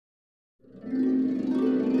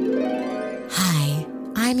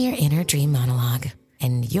I'm your inner dream monologue,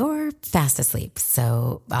 and you're fast asleep,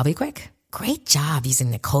 so I'll be quick. Great job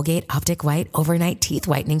using the Colgate Optic White Overnight Teeth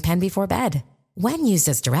Whitening Pen before bed. When used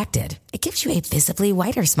as directed, it gives you a visibly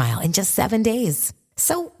whiter smile in just 7 days.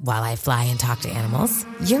 So while I fly and talk to animals,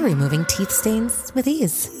 you're removing teeth stains with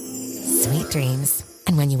ease. Sweet dreams.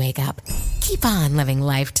 And when you wake up, keep on living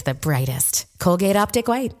life to the brightest. Colgate Optic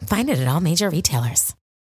White. Find it at all major retailers.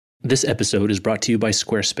 This episode is brought to you by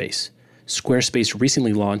Squarespace. Squarespace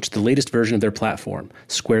recently launched the latest version of their platform,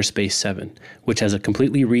 Squarespace 7, which has a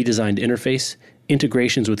completely redesigned interface,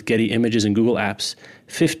 integrations with Getty Images and Google Apps,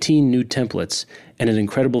 15 new templates, and an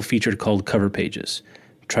incredible feature called Cover Pages.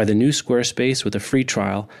 Try the new Squarespace with a free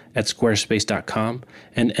trial at squarespace.com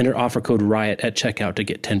and enter offer code RIOT at checkout to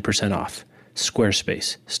get 10% off.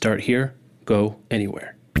 Squarespace. Start here, go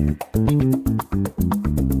anywhere.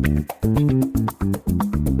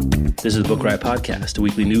 This is the Book Riot Podcast, a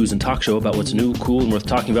weekly news and talk show about what's new, cool, and worth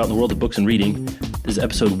talking about in the world of books and reading. This is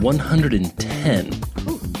episode 110,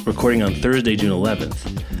 recording on Thursday, June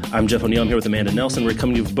 11th. I'm Jeff O'Neill. I'm here with Amanda Nelson. We're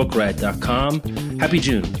coming to you from BookRiot.com. Happy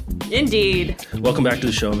June. Indeed. Welcome back to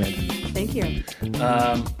the show, Amanda. Thank you.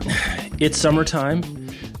 It's summertime.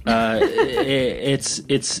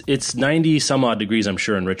 It's 90 some odd degrees, I'm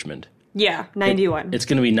sure, in Richmond. Yeah, 91. It's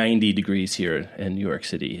going to be 90 degrees here in New York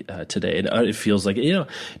City today. And it feels like,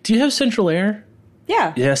 do you have central air?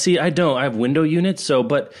 Yeah. Yeah, see, I don't. I have window units,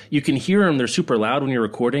 but you can hear them. They're super loud when you're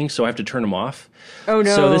recording, so I have to turn them off. Oh,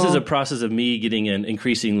 no. So this is a process of me getting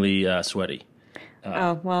increasingly sweaty.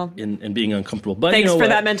 And being uncomfortable. But thanks for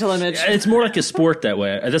that mental image. It's more like a sport that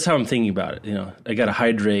way. That's how I'm thinking about it. I got to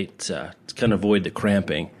hydrate to kind of avoid the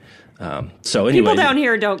cramping. So anyway, people down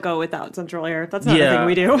here don't go without central air. That's not a thing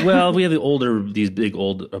we do. Well, we have these big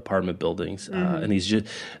old apartment buildings, and these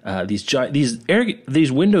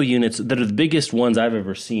window units that are the biggest ones I've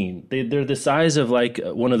ever seen. They're the size of like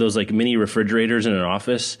one of those like mini refrigerators in an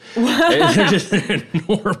office. They're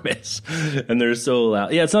enormous, and they're so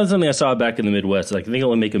loud. Yeah, it's not something I saw back in the Midwest. Like I think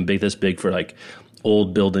I'll make them this big for like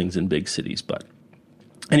old buildings in big cities, but.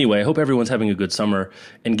 Anyway, I hope everyone's having a good summer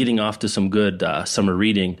and getting off to some good summer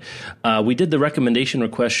reading. We did the recommendation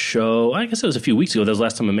request show, I guess it was a few weeks ago. That was the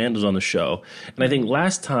last time Amanda was on the show. And I think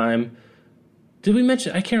last time, did we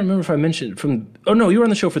mention, I can't remember if I mentioned you were on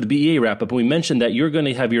the show for the BEA wrap-up, and we mentioned that you're going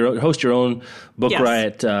to have host your own Book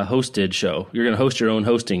Riot hosted show. You're going to host your own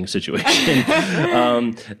hosting situation.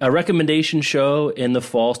 A recommendation show in the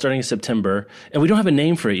fall starting in September. And we don't have a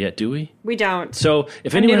name for it yet, do we? We don't. So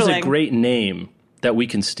if anyone has a great name that we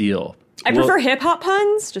can steal. I prefer hip-hop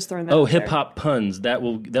puns. Just throwing that out there. Hip-hop puns. That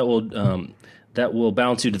will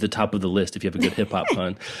bounce you to the top of the list if you have a good hip-hop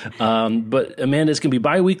pun. But Amanda's can be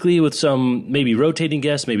bi-weekly with some maybe rotating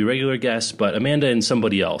guests, maybe regular guests, but Amanda and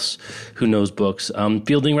somebody else who knows books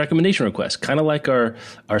fielding recommendation requests, kind of like our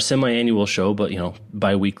semi-annual show, but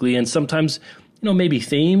bi-weekly, and sometimes maybe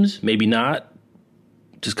themes, maybe not.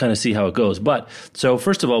 Just kind of see how it goes. But so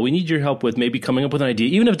first of all, we need your help with maybe coming up with an idea,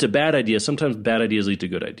 even if it's a bad idea. Sometimes bad ideas lead to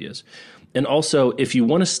good ideas. And also, if you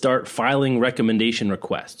want to start filing recommendation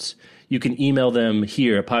requests, you can email them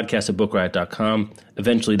here at podcast@bookriot.com.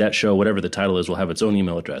 Eventually that show, whatever the title is, will have its own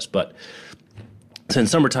email address. But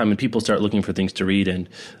since summertime and people start looking for things to read, and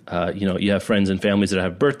you have friends and families that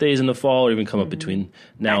have birthdays in the fall, or even come up between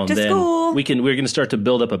now and then, school. we're going to start to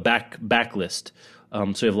build up a backlist.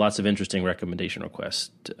 So we have lots of interesting recommendation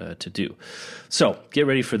requests to do. So get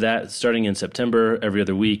ready for that starting in September, every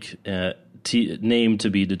other week. Name to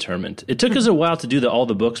be determined. It took us a while to do the All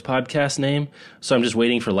the Books podcast name, so I'm just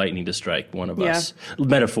waiting for lightning to strike one of us,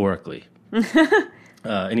 metaphorically.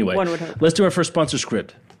 Anyway, let's do our first sponsor,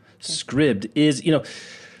 Scribd. Okay.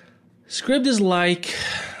 Scribd is like,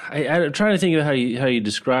 I'm trying to think of how you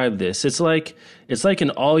describe this. It's like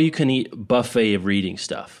an all-you-can-eat buffet of reading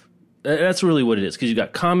stuff. That's really what it is, because you've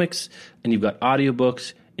got comics, and you've got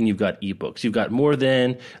audiobooks, and you've got ebooks. You've got more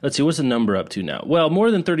than, let's see, what's the number up to now? Well, more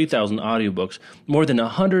than 30,000 audiobooks, more than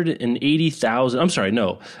 180,000,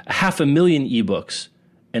 500,000 ebooks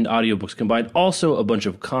and audiobooks combined. Also a bunch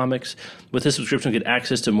of comics. With this subscription, you get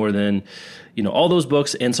access to more than, all those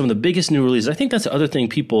books and some of the biggest new releases. I think that's the other thing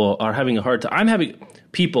people are having a hard time. I'm having,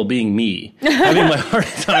 people being me, having my hard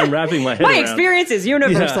time wrapping my head around. My experience is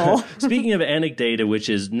universal. Yeah. Speaking of anecdata, which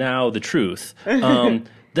is now the truth,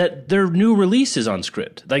 that there are new releases on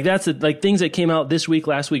Scribd. Like that's like things that came out this week,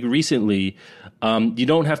 last week, recently. You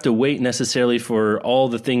don't have to wait necessarily for all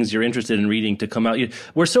the things you're interested in reading to come out.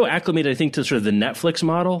 We're so acclimated, I think, to sort of the Netflix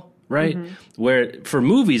model, right? Mm-hmm. Where for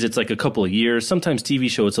movies, it's like a couple of years. Sometimes TV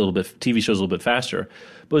shows a little bit faster.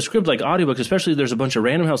 But with Scribd, like audiobooks, especially there's a bunch of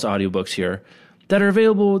Random House audiobooks here that are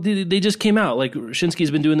available. They just came out. Like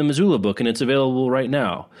Shinsky's been doing the Missoula book, and it's available right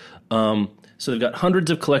now. So they've got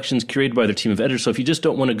hundreds of collections curated by their team of editors. So if you just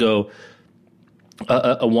don't want to go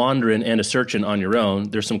a wanderin' and a searching on your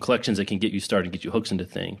own, there's some collections that can get you started and get you hooks into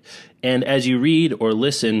things. And as you read or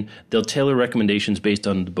listen, they'll tailor recommendations based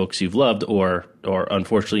on the books you've loved, or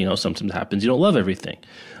unfortunately, sometimes happens you don't love everything.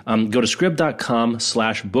 Go to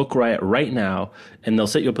Scribd.com/Book Riot right now, and they'll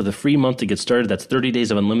set you up with a free month to get started. That's 30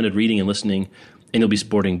 days of unlimited reading and listening, and you'll be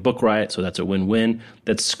supporting Book Riot, so that's a win-win.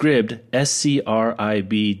 That's Scribd,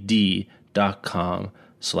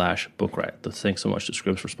 Scribd.com/Book Riot. Thanks so much to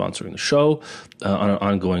Scribd for sponsoring the show on an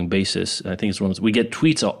ongoing basis. And I think it's one of those, we get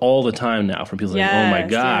tweets all the time now from people saying, "Oh my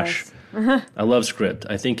gosh, I love Scribd."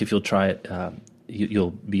 I think if you'll try it,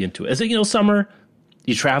 you'll be into it. As summer,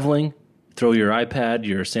 you're traveling, throw your iPad,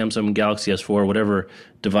 your Samsung Galaxy S4, whatever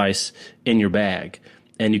device in your bag,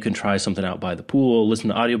 and you can try something out by the pool, listen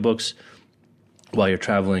to audiobooks while you're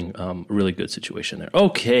traveling. A really good situation there.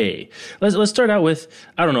 Okay, let's start out with,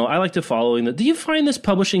 I don't know, I like to follow. Do you find this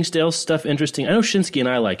publishing sales stuff interesting? I know Shinsky and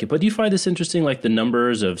I like it, but do you find this interesting, like the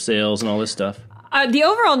numbers of sales and all this stuff? The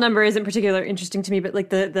overall number isn't particularly interesting to me, but like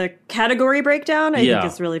the category breakdown, I think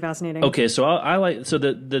is really fascinating. Okay, so I like, so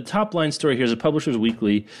the top line story here is a Publishers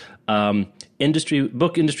Weekly.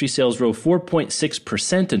 Book industry sales rose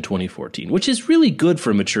 4.6% in 2014, which is really good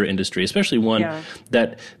for a mature industry, especially one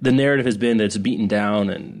that the narrative has been that it's beaten down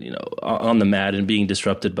and on the mat and being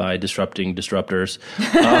disrupted by disrupting disruptors.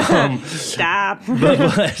 Stop.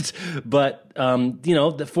 But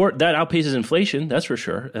that outpaces inflation. That's for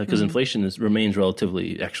sure, because inflation remains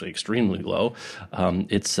relatively, actually extremely low.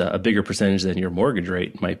 It's a bigger percentage than your mortgage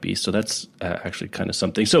rate might be. So that's actually kind of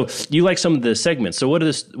something. So you like some of the segments. So what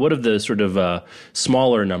of the sort of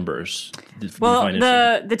smaller numbers? Well,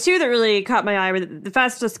 the two that really caught my eye were the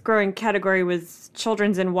fastest growing category was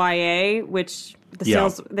children's and YA, which the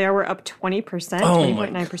sales there were up 20%,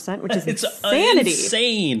 20.9%, which is insanity.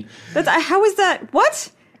 Insane. How is that?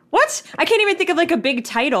 What? I can't even think of like a big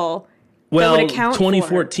title. Well,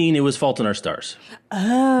 2014, it was Fault in Our Stars.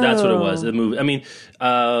 Oh, that's what it was. The movie. I mean,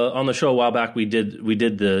 on the show a while back, we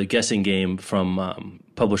did the guessing game from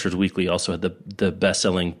Publishers Weekly. Also had the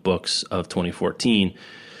best-selling books of 2014,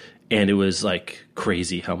 and it was like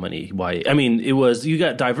crazy how many. I mean, it was, you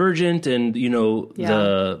got Divergent and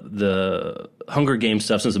the Hunger Games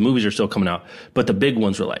stuff, since the movies are still coming out, but the big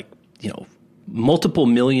ones were like multiple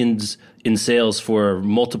millions in sales for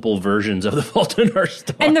multiple versions of The Fault in Our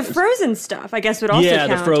Stars. And the Frozen stuff, I guess, would also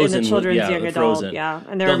count the Frozen, in the children's young adult. Frozen. Yeah,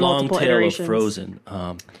 and there are multiple iterations. The long tail of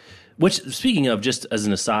Frozen. Which, speaking of, just as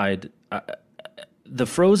an aside, the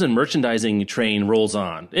Frozen merchandising train rolls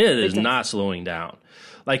on. It is not slowing down.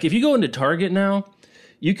 Like, if you go into Target now,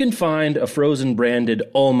 you can find a Frozen branded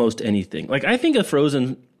almost anything. Like, I think a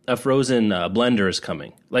Frozen blender is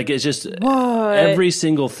coming. Like, it's just every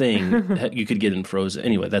single thing you could get in Frozen.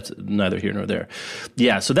 Anyway, that's neither here nor there.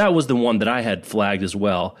 Yeah, so that was the one that I had flagged as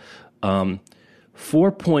well.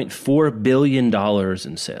 $4.4 billion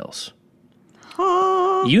in sales.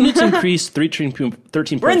 Units increased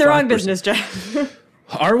 13.5%. We're in the wrong business, Jeff.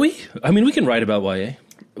 Are we? I mean, we can write about YA.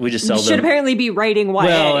 We just sell them. Should apparently be writing YA.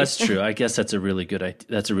 Well, that's true. I guess that's a really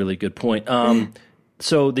good point.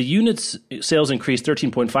 So the units sales increased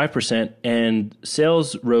 13.5%, and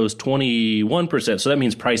sales rose 21%. So that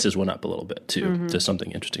means prices went up a little bit too. To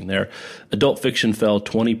something interesting there. Adult fiction fell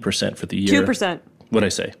 20% for the year. 2%. What'd I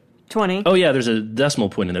say? 20. Oh yeah, there's a decimal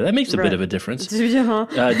point in there. That makes a bit of a difference. It fell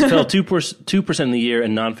 2% in the year,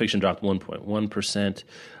 and nonfiction dropped 1.1%.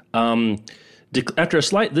 After a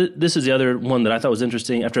slight, this is the other one that I thought was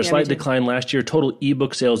interesting. After a slight decline last year, total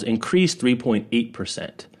ebook sales increased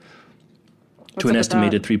 3.8%. To an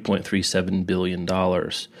estimated $3.37 billion.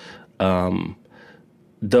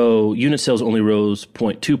 Though unit sales only rose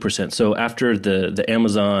 0.2%. So after the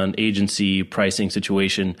Amazon agency pricing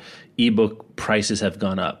situation, ebook prices have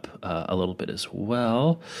gone up a little bit as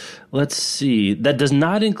well. Let's see. That does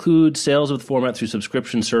not include sales of the format through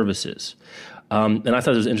subscription services. And I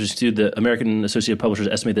thought it was interesting, too. The American Associated of Publishers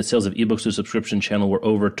estimate that sales of ebooks through subscription channel were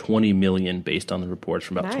over 20 million based on the reports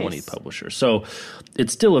from about 20 publishers. So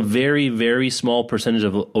it's still a very, very small percentage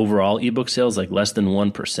of overall ebook sales, like less than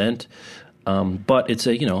 1%. But it's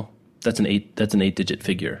that's an 8-digit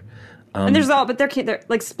figure. And but they're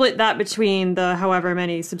like split that between the however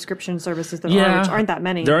many subscription services there are, which aren't that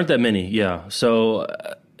many. There aren't that many, yeah. So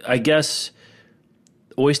I guess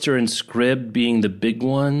Oyster and Scribd being the big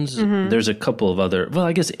ones. There's a couple of other. Well,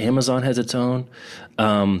 I guess Amazon has its own.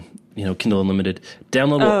 Kindle Unlimited.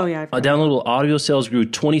 Downloadable audio sales grew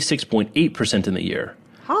 26.8% in the year.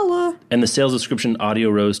 Holla. And the sales subscription audio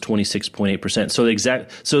rose 26.8%.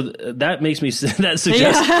 So that makes me that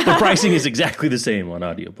suggests the pricing is exactly the same on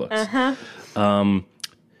audiobooks.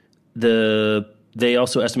 They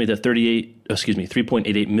also estimate that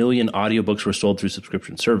 3.88 million audiobooks were sold through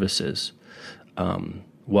subscription services,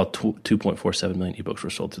 while 2.47 million ebooks were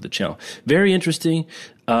sold through the channel. Very interesting.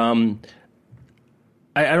 I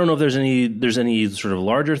don't know if there's any sort of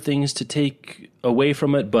larger things to take away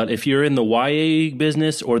from it, but if you're in the YA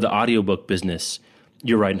business or the audiobook business,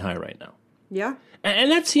 you're riding high right now. Yeah.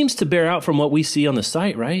 And that seems to bear out from what we see on the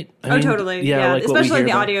site, right? I mean, totally. Yeah, like especially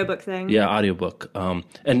the audiobook thing. Yeah, audiobook.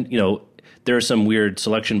 And, there's some weird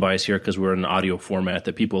selection bias here because we're in an audio format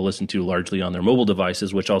that people listen to largely on their mobile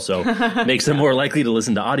devices, which also makes them more likely to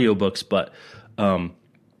listen to audiobooks. But,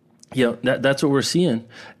 that's what we're seeing.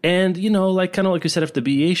 And, like we said after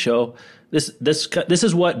the BA show, this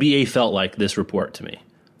is what BA felt like, this report to me.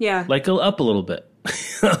 Yeah. Like up a little bit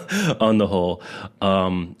on the whole.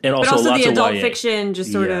 And also lots the of adult YA. fiction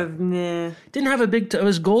just sort of meh. Didn't have a big it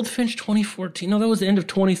was Goldfinch 2014. No, that was the end of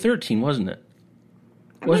 2013, wasn't it?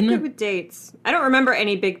 Wasn't it? Good with dates. I don't remember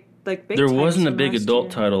any big There wasn't a big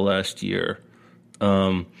adult title last year.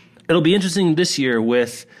 It'll be interesting this year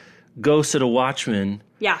with Ghost of the Watchmen.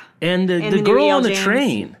 Yeah. And the Girl on the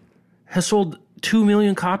Train has sold 2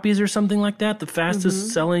 million copies or something like that. The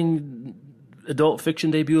fastest selling adult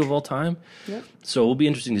fiction debut of all time. Yep. So it'll be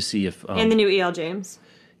interesting to see if... and the new E.L. James.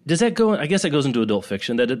 Does that go... I guess that goes into adult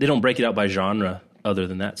fiction. They don't break it out by genre other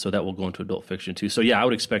than that, so that will go into adult fiction too. So yeah, I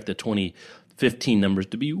would expect the 2015 numbers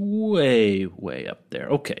to be way, way up there.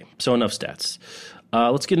 Okay, so enough stats.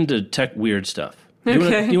 Let's get into tech weird stuff.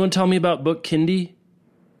 You want to tell me about Bookindi?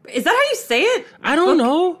 Is that how you say it? I don't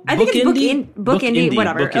know. I think it's Bookindi,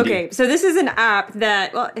 whatever. Bookindi. Okay, so this is an app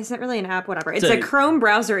that, well, it's not really an app, whatever. It's a Chrome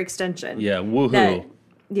browser extension. Yeah, woohoo.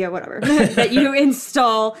 Whatever. that you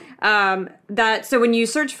install. So when you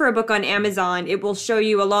search for a book on Amazon, it will show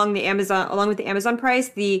you along with the Amazon price,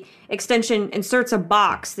 the extension inserts a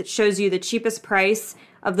box that shows you the cheapest price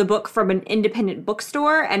of the book from an independent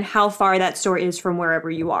bookstore and how far that store is from wherever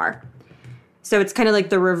you are. So it's kind of like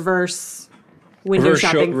the reverse window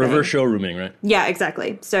shopping thing. Reverse showrooming, right? Yeah,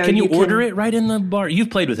 exactly. So can you order it right in the bar? You've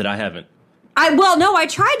played with it. I haven't. I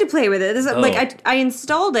tried to play with it. I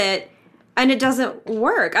installed it. And it doesn't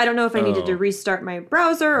work. I don't know if I needed to restart my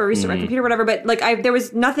browser or restart my computer or whatever, but there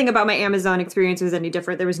was nothing about my Amazon experience was any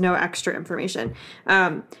different. There was no extra information.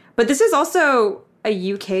 But this is also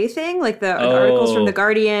a UK thing, like the articles from The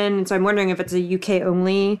Guardian, and so I'm wondering if it's a UK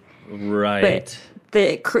only. Right. But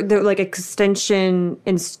the extension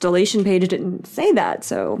installation page didn't say that,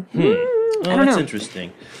 so I don't know. That's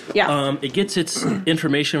interesting. Yeah. It gets its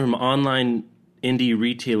information from online indie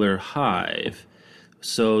retailer Hive.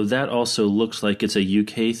 So that also looks like it's a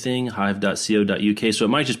UK thing, hive.co.uk. So it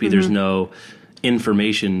might just be there's no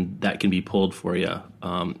information that can be pulled for you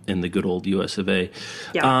in the good old US of A.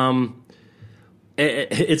 Yeah.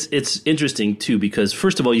 It's interesting, too, because,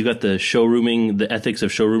 first of all, you've got the showrooming, the ethics of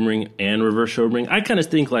showrooming and reverse showrooming. I kind of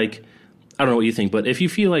think I don't know what you think, but if you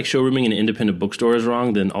feel like showrooming in an independent bookstore is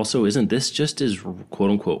wrong, then also isn't this just as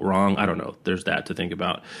quote-unquote wrong? I don't know. There's that to think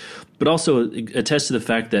about. But also it attests to the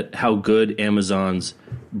fact that how good Amazon's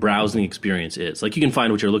browsing experience is. Like, you can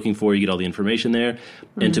find what you're looking for. You get all the information there.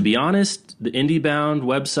 And to be honest, the IndieBound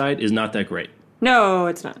website is not that great. No,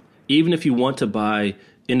 it's not. Even if you want to buy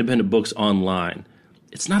independent books online,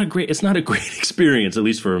 it's not a great experience, at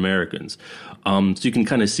least for Americans. So you can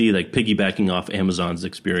kind of see piggybacking off Amazon's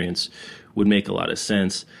experience would make a lot of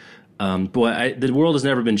sense. The world has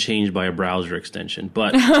never been changed by a browser extension.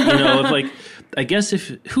 But I guess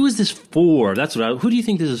who is this for? Who do you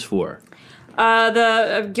think this is for?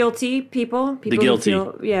 The guilty people. The guilty.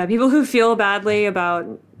 People who feel badly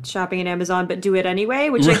about shopping at Amazon but do it anyway,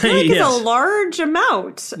 which I think is a large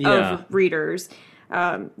amount of readers.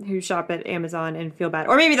 Who shop at Amazon and feel bad.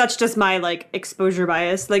 Or maybe that's just my exposure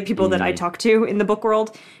bias, people that I talk to in the book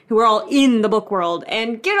world who are all in the book world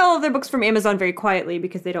and get all of their books from Amazon very quietly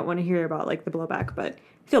because they don't want to hear about the blowback, but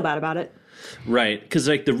feel bad about it. Right. Because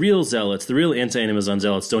the real zealots, the real anti-Amazon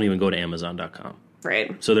zealots don't even go to Amazon.com.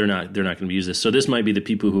 Right. So they're not going to use this. So this might be the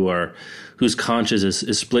people whose conscience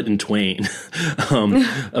is split in twain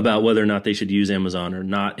about whether or not they should use Amazon or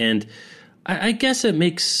not. And I guess it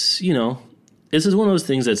makes, this is one of those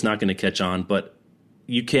things that's not going to catch on, but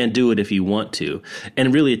you can do it if you want to.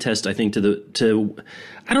 And really attest, I think, I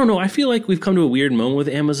don't know, I feel like we've come to a weird moment with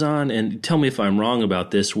Amazon, and tell me if I'm wrong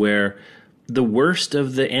about this, where the worst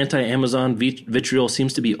of the anti-Amazon vitriol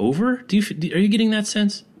seems to be over. Are you getting that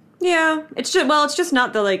sense? Yeah. It's just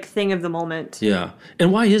not the thing of the moment. Yeah.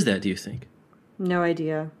 And why is that, do you think? No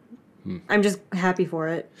idea. I'm just happy for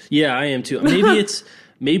it. Yeah, I am too.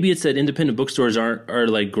 Maybe it's that independent bookstores are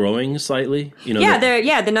like growing slightly. You know.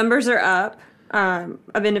 Yeah, the numbers are up.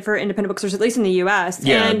 For independent bookstores, at least in the U.S.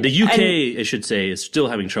 Yeah, the UK, I should say, is still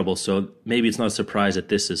having trouble. So maybe it's not a surprise that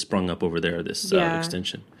this has sprung up over there. This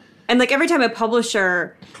extension. And like every time a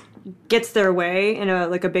publisher gets their way in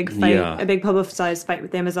a big fight, a big publicized fight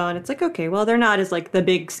with Amazon, it's like, okay, well, they're not as like the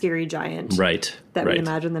big scary giant that we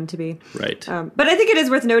imagine them to be. Right. But I think it is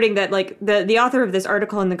worth noting that like the author of this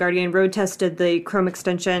article in The Guardian road tested the Chrome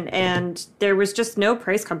extension, and there was just no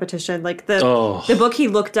price competition. Like the book he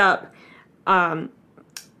looked up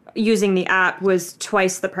using the app was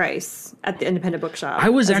twice the price at the independent bookshop. I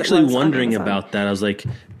was actually wondering about that. I was like,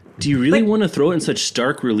 do you really want to throw it in such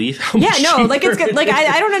stark relief? It's good. Like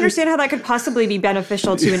I don't understand how that could possibly be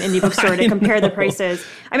beneficial to an indie bookstore to compare the prices.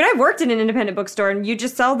 I mean, I've worked in an independent bookstore, and you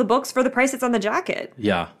just sell the books for the price that's on the jacket.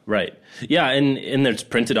 Yeah, right. Yeah, and it's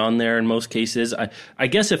printed on there in most cases. I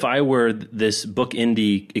guess if I were this book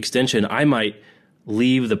indie extension, I might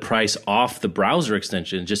leave the price off the browser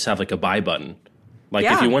extension, just have like a buy button. Like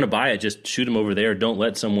if you want to buy it, just shoot them over there. Don't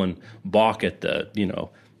let someone balk at the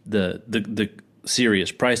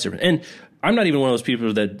serious price difference. And I'm not even one of those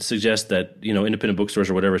people that suggest that, independent bookstores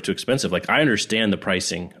or whatever is too expensive. Like, I understand the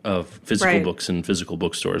pricing of physical books in physical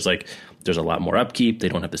bookstores. Like, there's a lot more upkeep. They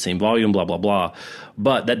don't have the same volume, blah, blah, blah.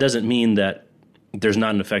 But that doesn't mean that there's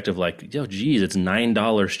not an effect of like, it's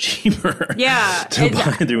 $9 cheaper to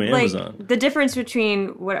buy through Amazon. Like, the difference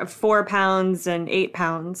between £4 and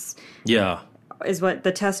 £8 is what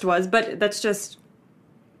the test was. But that's just...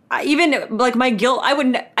 even like my guilt,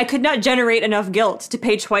 I could not generate enough guilt to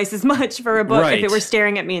pay twice as much for a book if it were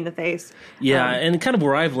staring at me in the face. Yeah, and kind of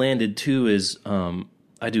where I've landed too is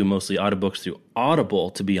I do mostly audiobooks through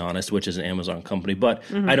Audible, to be honest, which is an Amazon company. But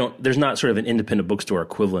there's not sort of an independent bookstore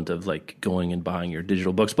equivalent of like going and buying your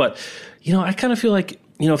digital books. But, I kind of feel like,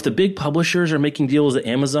 if the big publishers are making deals at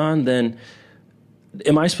Amazon, then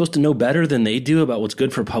am I supposed to know better than they do about what's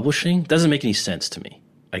good for publishing? Doesn't make any sense to me,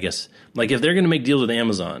 I guess. Like, if they're going to make deals with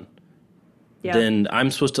Amazon, then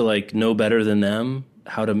I'm supposed to like know better than them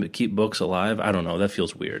how to keep books alive. I don't know. That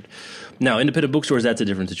feels weird. Now, independent bookstores, that's a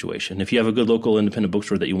different situation. If you have a good local independent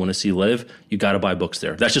bookstore that you want to see live, you got to buy books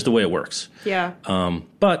there. That's just the way it works. Yeah.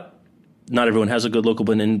 But not everyone has a good local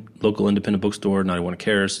independent bookstore. Not everyone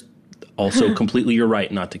cares. Also, completely you're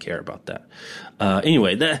right not to care about that.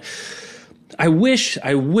 Anyway, I wish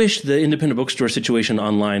the independent bookstore situation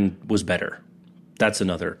online was better. That's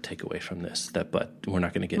another takeaway from this. But we're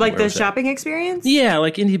not going to get like the shopping experience. Yeah,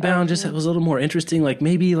 like IndieBound just was a little more interesting. Like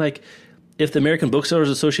maybe like if the American Booksellers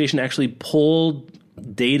Association actually pulled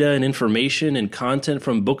data and information and content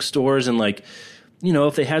from bookstores, and like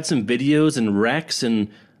if they had some videos and recs, and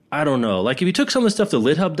I don't know, like if you took some of the stuff that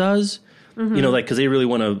LitHub does. Like because they really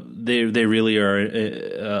want to, they really are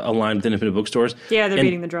aligned with independent bookstores. Yeah, they're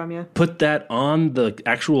beating the drum. Yeah, put that on the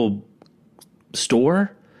actual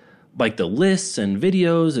store. Like the lists and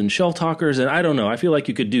videos and shelf talkers, and I don't know. I feel like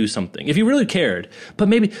you could do something if you really cared. But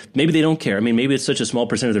maybe they don't care. I mean, maybe it's such a small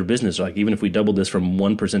percent of their business. Like even if we doubled this from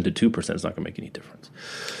 1% to 2%, it's not going to make any difference.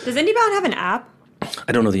 Does IndieBound have an app?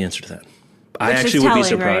 I don't know the answer to that. I actually would be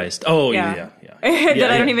surprised. Right? Oh yeah. I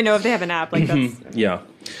don't even know if they have an app. Like that's yeah.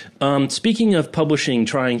 Speaking of publishing,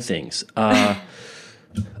 trying things.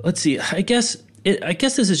 Let's see. I guess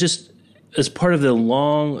this is just as part of the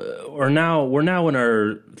we're now in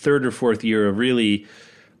our third or fourth year of really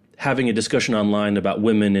having a discussion online about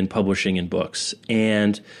women in publishing and books.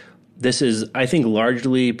 And this is, I think,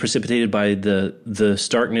 largely precipitated by the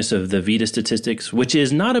starkness of the Vita statistics, which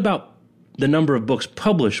is not about the number of books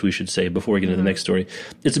published, we should say, before we get into the next story.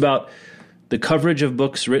 It's about the coverage of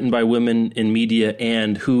books written by women in media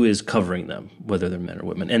and who is covering them, whether they're men or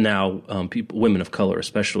women, and now women of color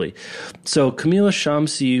especially. So Camila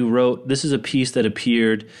Shamsi wrote, this is a piece that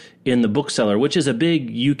appeared in The Bookseller, which is a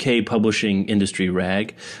big UK publishing industry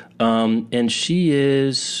rag. And she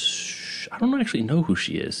is, I don't actually know who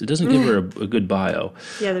she is. It doesn't give her a good bio.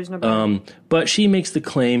 Yeah, there's no bio. But she makes the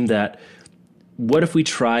claim that what if we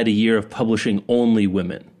tried a year of publishing only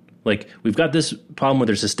women? Like, we've got this problem where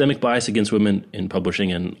there's systemic bias against women in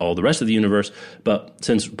publishing and all the rest of the universe, but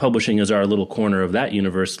since publishing is our little corner of that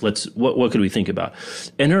universe, what could we think about?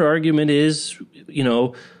 And her argument is,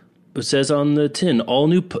 it says on the tin,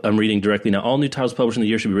 I'm reading directly now, all new titles published in the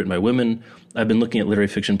year should be written by women. I've been looking at literary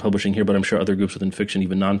fiction publishing here, but I'm sure other groups within fiction,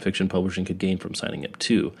 even nonfiction publishing, could gain from signing up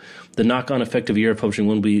too. The knock-on effect of a year of publishing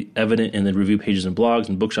will be evident in the review pages and blogs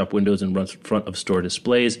and bookshop windows and front of store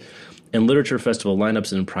displays and literature festival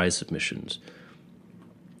lineups and prize submissions.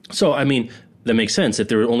 So, I mean, that makes sense. If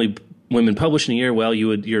there were only women published in a year, well,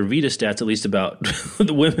 your Vita stats, at least about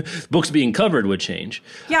the women books being covered, would change.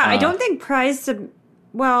 Yeah, I don't think prize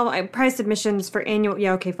submissions for annual,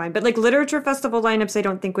 yeah, okay, fine. But like literature festival lineups, I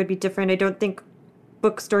don't think would be different. I don't think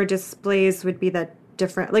bookstore displays would be that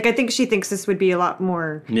different. Like, I think she thinks this would be a lot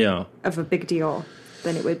more of a big deal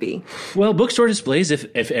than it would be. Well, bookstore displays,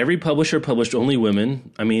 if every publisher published only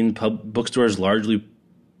women, I mean, bookstores largely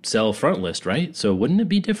sell front list, right? So wouldn't it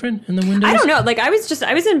be different in the windows? I don't know. Like I was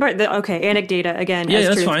in anecdata again. Yeah, as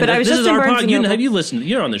that's truth, fine. But I was just in Barnes & Noble. Have you listened?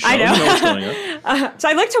 You're on the show. I know. You know what's going on. So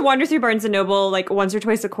I like to wander through Barnes & Noble like once or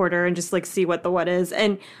twice a quarter and just like see what the what is.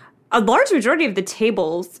 And a large majority of the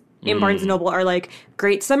tables in Barnes & Noble are like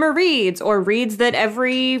great summer reads or reads that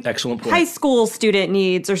every excellent high school student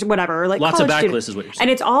needs or whatever. Like lots of backlists is what you're saying. And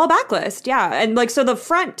it's all backlist, yeah. And like so the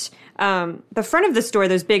front of the store,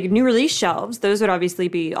 those big new release shelves, those would obviously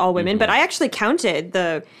be all women. But I actually counted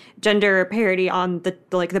the gender parity on the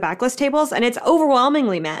backlist tables, and it's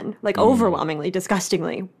overwhelmingly men, like overwhelmingly,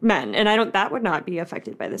 disgustingly men. And that would not be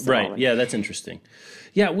affected by this. Right? At all. Yeah, that's interesting.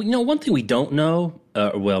 Yeah, one thing we don't know,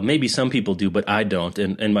 well, maybe some people do, but I don't.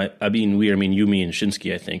 And you, me, and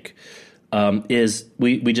Shinsky, I think, is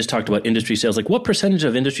we just talked about industry sales. Like, what percentage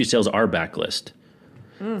of industry sales are backlist?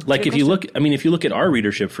 Like if you look at our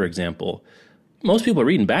readership, for example, most people are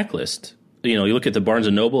reading backlist. You look at the Barnes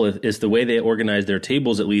 & Noble, it's the way they organize their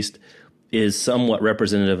tables, at least, is somewhat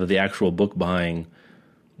representative of the actual book buying,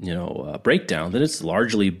 breakdown. Then it's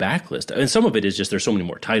largely backlist. And some of it is just there's so many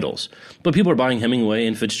more titles. But people are buying Hemingway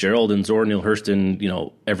and Fitzgerald and Zora Neale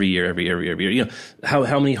Hurston, every year.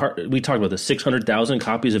 How many, we talked about the 600,000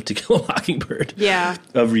 copies of To Kill a Mockingbird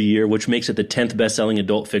every year, which makes it the 10th best-selling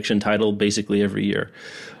adult fiction title basically every year.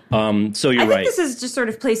 So you're right. I think this is just sort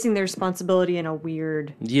of placing their responsibility in a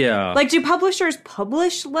weird... Yeah. Like, do publishers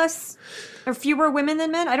publish less or fewer women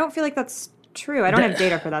than men? I don't feel like that's true. I don't have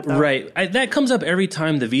data for that, though. Right. That comes up every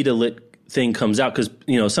time the Vita Lit thing comes out, because,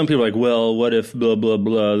 some people are like, well, what if blah, blah,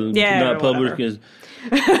 blah, not published?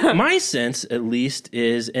 My sense, at least,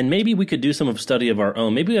 is, and maybe we could do some study of our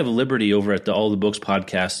own. Maybe we have Liberty over at the All the Books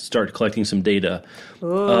podcast start collecting some data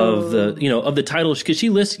of the titles, because she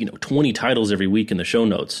lists 20 titles every week in the show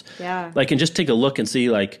notes. Yeah, and just take a look and see,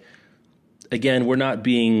 again, we're not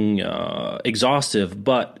being exhaustive,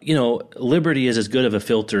 but Liberty is as good of a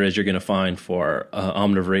filter as you're going to find for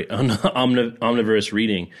omnivorous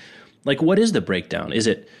reading. Like, what is the breakdown? Is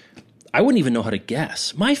it? I wouldn't even know how to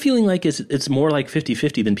guess. My feeling it's more like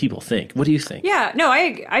 50-50 than people think. What do you think? Yeah, no,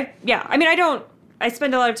 I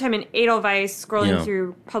spend a lot of time in Edelweiss scrolling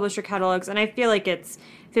through publisher catalogs, and I feel like it's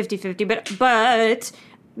 50-50, but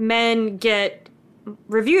men get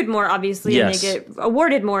reviewed more, obviously, and they get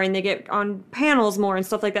awarded more, and they get on panels more and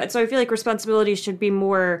stuff like that. So I feel like responsibility should be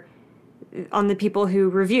more on the people who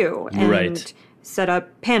review and set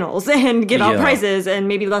up panels and give out prizes, and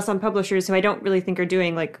maybe less on publishers who I don't really think are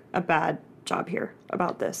doing like a bad job here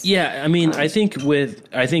about this. Yeah, I mean, I think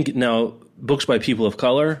now books by people of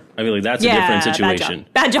color, I mean, like, that's a different situation.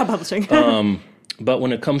 Bad job publishing. But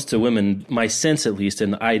when it comes to women, my sense at least,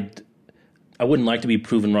 and I wouldn't like to be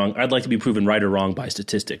proven wrong. I'd like to be proven right or wrong by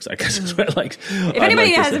statistics, I guess is what I like. If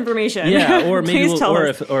anybody has information, or maybe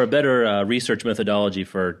or a better research methodology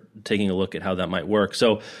for taking a look at how that might work.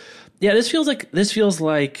 So, yeah, this feels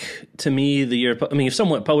like to me the year. I mean, if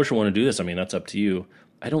someone publisher want to do this, I mean, that's up to you.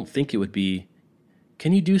 I don't think it would be.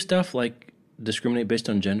 Can you do stuff like discriminate based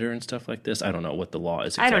on gender and stuff like this? I don't know what the law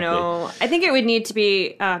is exactly. I don't know. I think it would need to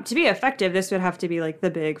be effective. This would have to be like the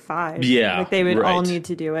big five. Yeah, like they would all need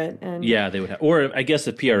to do it. And yeah, they would have. Or I guess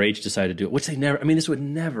if PRH decided to do it, which they never. I mean, this would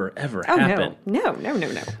never ever happen. No, never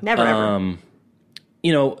ever.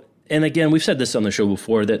 And again, we've said this on the show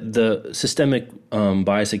before, that the systemic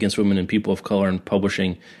bias against women and people of color in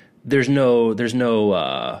publishing, there's no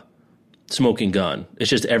smoking gun. It's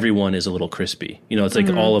just everyone is a little crispy. It's like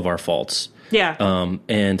all of our faults. Yeah.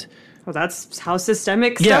 And well, that's how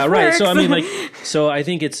systemic stuff works. works. So I mean, so I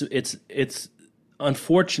think it's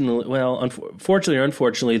unfortunately, fortunately or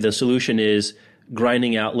unfortunately, the solution is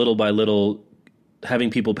grinding out little by little,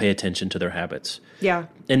 having people pay attention to their habits. Yeah.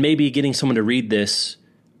 And maybe getting someone to read this.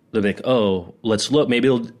 They'll be like, oh, let's look. Maybe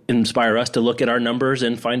it'll inspire us to look at our numbers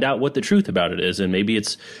and find out what the truth about it is. And maybe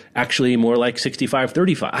it's actually more like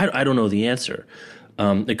 65-35. I don't know the answer.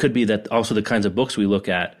 It could be that also the kinds of books we look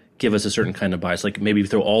at give us a certain kind of bias. Like maybe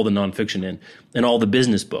throw all the nonfiction in and all the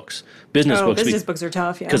business books. Business books are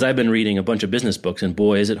tough, yeah. Because I've been reading a bunch of business books, and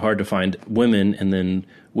boy, is it hard to find women. And then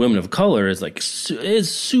women of color is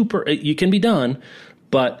super. You can be done,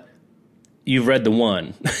 but you've read the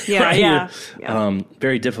one. Yeah, right? yeah.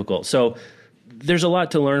 Very difficult. So there's a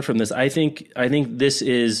lot to learn from this. I think this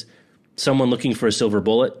is someone looking for a silver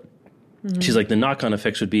bullet. She's like, the knock-on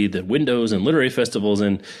effects would be the windows and literary festivals.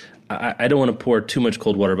 And I don't want to pour too much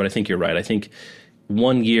cold water, but I think you're right. I think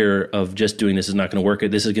 1 year of just doing this is not going to work.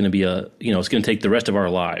 This is going to be it's going to take the rest of our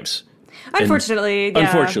lives. Unfortunately, yeah.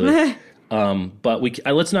 Unfortunately. But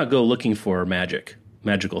let's not go looking for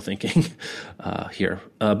magical thinking here.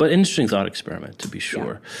 But interesting thought experiment, to be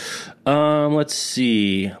sure. Yeah. Let's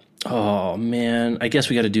see. Oh, man. I guess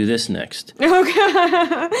we got to do this next. Okay.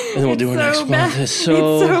 And then we'll do our next one. It's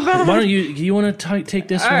so bad. Why don't you want to take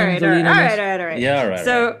this one? All right. Yeah, all right.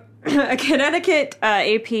 So a Connecticut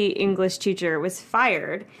AP English teacher was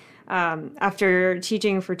fired after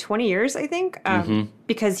teaching for 20 years, I think,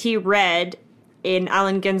 because he read an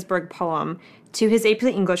Allen Ginsberg poem to his AP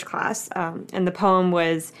English class. And the poem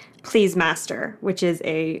was Please Master, which is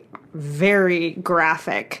a very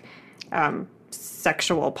graphic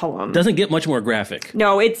sexual poem. Doesn't get much more graphic.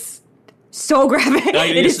 No, it's so graphic.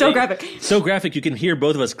 It is so graphic. So graphic, you can hear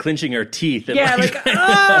both of us clenching our teeth. And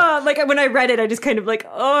like when I read it, I just kind of like,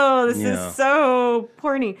 this is so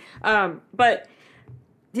porny. But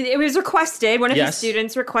it was requested. One of his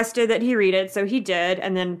students requested that he read it, so he did.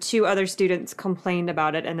 And then 2 other students complained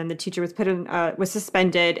about it, and then the teacher was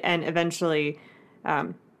suspended and eventually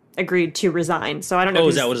agreed to resign. So I don't know. Oh,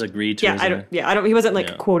 is that what was agreed to? Yeah, he wasn't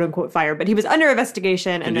like quote unquote fired, but he was under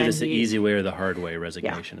investigation. And do this the easy way or the hard way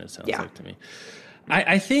resignation. It sounds like to me. Yeah.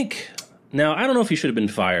 I think now I don't know if he should have been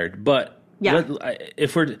fired, but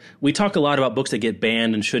if we talk a lot about books that get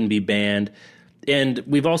banned and shouldn't be banned, and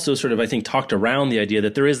we've also sort of I think talked around the idea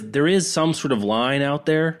that there is some sort of line out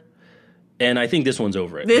there, and I think this one's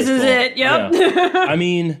over it. This is it. Yep. Yeah. I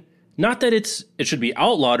mean. Not that it should be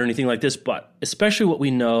outlawed or anything like this, but especially what we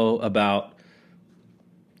know about,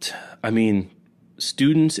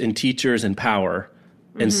 students and teachers and power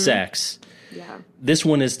and sex. Yeah. This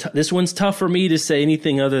one's tough for me to say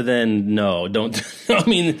anything other than no, don't.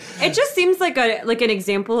 It just seems like an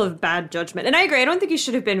example of bad judgment. And I agree. I don't think he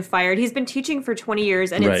should have been fired. He's been teaching for 20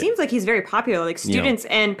 years, and it seems like he's very popular. Like students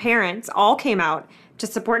and parents all came out to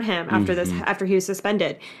support him after he was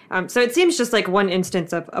suspended. So it seems just like one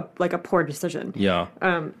instance of a poor decision. Yeah.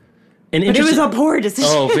 But it was a poor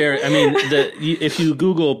decision. Oh, very. If you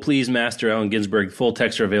Google "Please Master Allen Ginsberg," full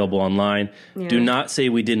texts are available online. Yeah. Do not say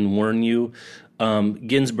we didn't warn you.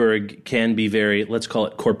 Ginsberg can be very, let's call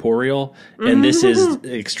it corporeal, and this is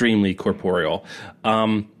extremely corporeal.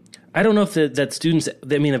 I don't know if that students,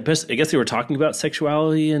 I guess they were talking about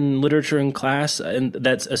sexuality in literature in class, and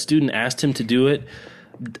that's a student asked him to do it.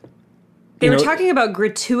 They were talking about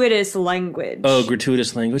gratuitous language. Oh,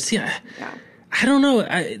 gratuitous language. See, I don't know.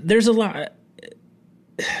 There's a lot.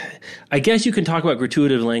 I guess you can talk about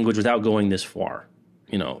gratuitous language without going this far.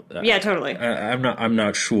 Yeah, totally. I'm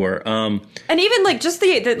not sure. And even like just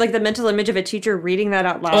the mental image of a teacher reading that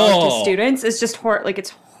out loud to students is just it's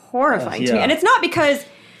horrifying to me. And it's not because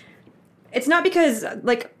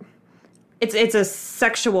like it's a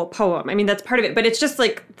sexual poem. I mean, that's part of it, but it's just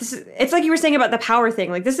like it's like you were saying about the power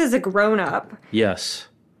thing. Like this is a grown up. Yes.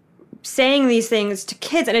 Saying these things to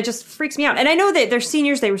kids, and it just freaks me out. And I know that they're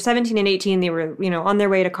seniors, they were 17 and 18, they were, on their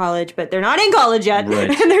way to college, but they're not in college yet, right.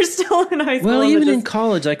 And they're still in high school. Well, even in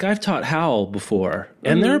college, like I've taught Howl before,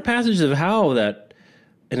 and there are passages of Howl that,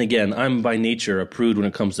 and again, I'm by nature a prude when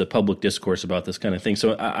it comes to public discourse about this kind of thing.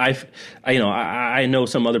 So I know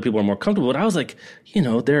some other people are more comfortable, but I was like,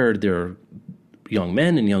 there are young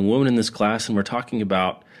men and young women in this class, and we're talking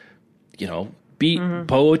about, beat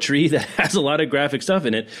poetry that has a lot of graphic stuff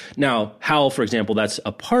in it. Now, Howl, for example, that's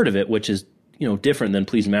a part of it, which is, different than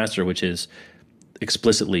Please Master, which is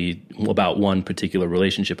explicitly about one particular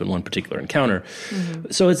relationship and one particular encounter.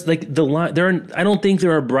 So it's like the line, I don't think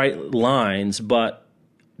there are bright lines, but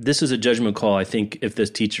this is a judgment call. I think if this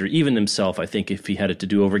teacher, even himself, I think if he had it to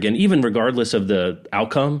do over again, even regardless of the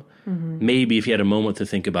outcome, maybe if he had a moment to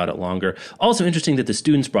think about it longer. Also interesting that the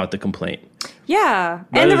students brought the complaint. Yeah.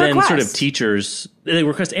 Rather and the than request. Sort of teachers, they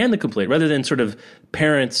request and the complaint, rather than sort of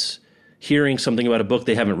parents hearing something about a book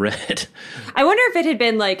they haven't read. I wonder if it had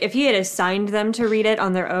been like, if he had assigned them to read it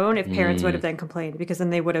on their own, if parents would have then complained, because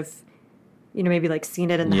then they would have, maybe like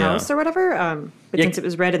seen it in the house or whatever. But since it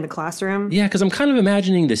was read in the classroom. Yeah, because I'm kind of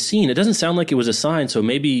imagining the scene. It doesn't sound like it was assigned, so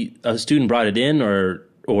maybe a student brought it in or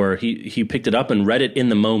he picked it up and read it in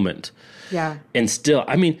the moment. Yeah. And still,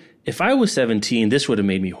 if I was 17, this would have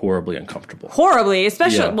made me horribly uncomfortable. Horribly,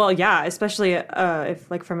 especially, especially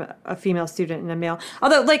if like from a female student and a male.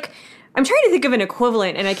 Although, like, I'm trying to think of an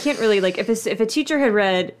equivalent, and I can't really, like, if a teacher had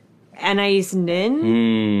read Anais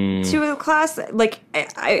Nin to a class, like,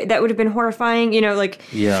 that would have been horrifying,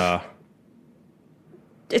 Yeah.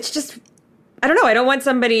 It's just, I don't know, I don't want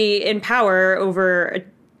somebody in power over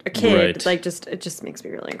a kid, like it just makes me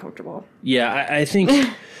really uncomfortable. Yeah, I think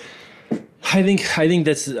I think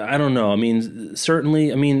that's, I don't know. I mean,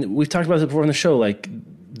 certainly, I mean, we've talked about this before on the show, like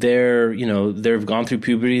they've gone through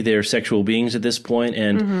puberty, they're sexual beings at this point,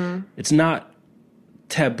 and it's not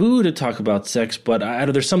taboo to talk about sex, but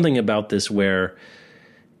there's something about this where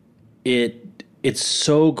it's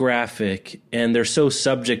so graphic and they're so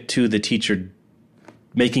subject to the teacher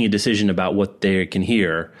making a decision about what they can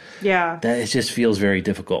hear. Yeah. That it just feels very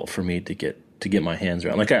difficult for me to get my hands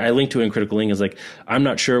around. Like I linked to it in Critical Link, is like, I'm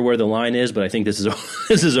not sure where the line is, but I think this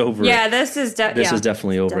is over. Yeah, this is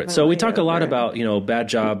definitely over it. So we talk a lot about, bad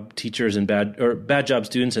job teachers and bad job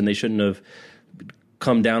students, and they shouldn't have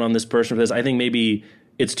come down on this person for this. I think maybe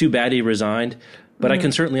it's too bad he resigned, but I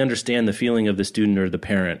can certainly understand the feeling of the student or the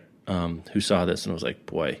parent who saw this and was like,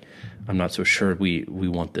 boy, I'm not so sure we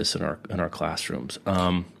want this in our classrooms.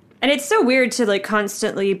 And it's so weird to like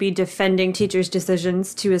constantly be defending teachers'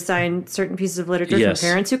 decisions to assign certain pieces of literature from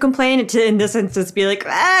parents who complain, and to, in this instance, be like,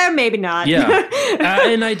 maybe not. Yeah,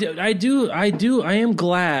 and I am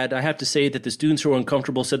glad. I have to say that the students who were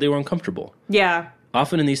uncomfortable said they were uncomfortable. Yeah.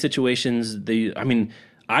 Often in these situations,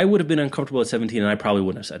 I would have been uncomfortable at 17, and I probably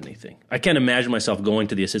wouldn't have said anything. I can't imagine myself going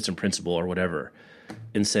to the assistant principal or whatever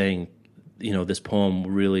and saying, this poem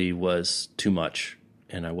really was too much,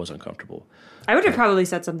 and I was uncomfortable. I would have probably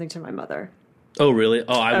said something to my mother. Oh, really?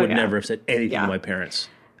 Oh, I would never have said anything to my parents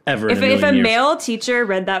ever. If a male teacher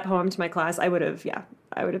read that poem to my class, I would have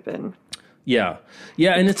been. Yeah,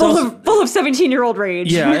 and it's full of 17-year-old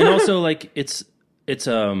rage. Yeah, and also like it's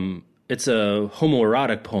a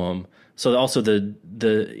homoerotic poem, so also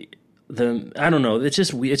the I don't know. It's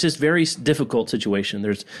just very difficult situation.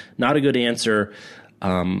 There's not a good answer,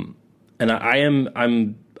 and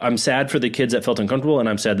I'm sad for the kids that felt uncomfortable, and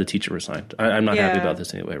I'm sad the teacher resigned. I'm not happy about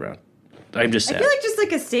this any way around. I'm just sad. I feel like just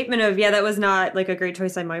like a statement of, that was not like a great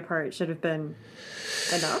choice on my part. Should have been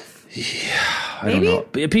enough. Yeah, maybe? I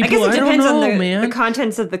don't know. People, I guess it depends on the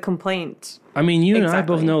contents of the complaint. I mean, you and I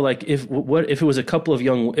both know, like, if it was a couple of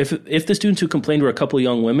young, if the students who complained were a couple of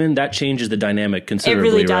young women, that changes the dynamic considerably.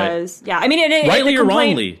 It really does. Right? Yeah, I mean, rightly or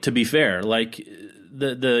wrongly, to be fair, like.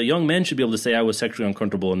 The young men should be able to say I was sexually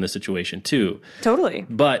uncomfortable in this situation too. Totally.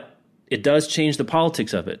 But it does change the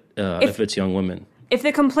politics of it if it's young women. If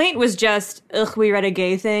the complaint was just, we read a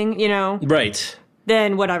gay thing, Right.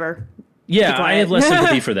 Then whatever. Yeah, I have less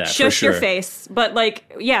sympathy for that. Shush for sure. your face. But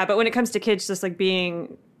but when it comes to kids just like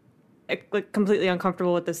being like completely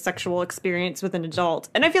uncomfortable with this sexual experience with an adult,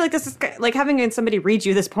 and I feel like this is like having somebody read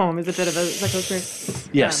you this poem is a bit of a sexual experience.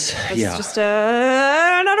 Yes, it's just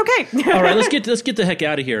not okay. All right, let's get the heck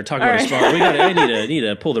out of here. Talk about a smart. I need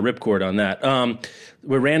to pull the ripcord on that.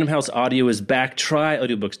 Where Random House Audio is back. Try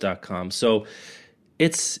audiobooks.com. So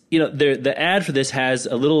it's the ad for this has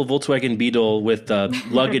a little Volkswagen Beetle with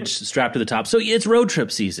luggage strapped to the top. So it's road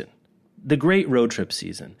trip season. The great road trip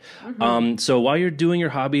season. So while you're doing your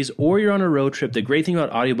hobbies or you're on a road trip, the great thing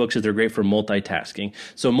about audiobooks is they're great for multitasking.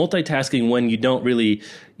 So multitasking when you don't really,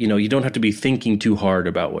 you don't have to be thinking too hard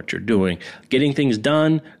about what you're doing. Getting things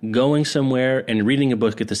done, going somewhere, and reading a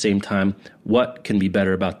book at the same time. What can be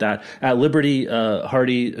better about that? Liberty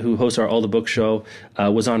Hardy, who hosts our All the Book show,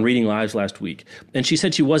 was on Reading Lives last week. And she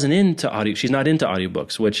said she wasn't into audio. She's not into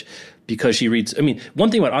audiobooks, which because she reads,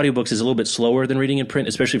 one thing about audiobooks is a little bit slower than reading in print,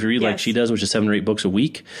 especially if you read like she does, which is 7 or 8 books a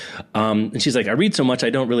week. And she's like, I read so much, I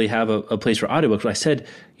don't really have a place for audiobooks. But I said,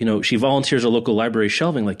 she volunteers at a local library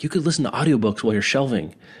shelving, like you could listen to audiobooks while you're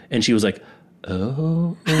shelving. And she was like,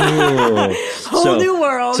 oh. Whole new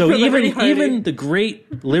world. So even the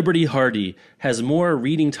great Liberty Hardy has more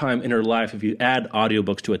reading time in her life if you add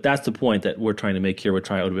audiobooks to it. That's the point that we're trying to make here with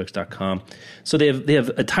tryaudiobooks.com. So they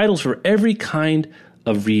have titles for every kind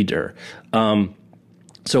of reader.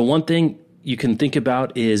 So one thing you can think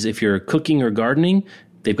about is if you're cooking or gardening,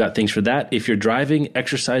 they've got things for that. If you're driving,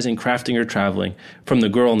 exercising, crafting, or traveling, from The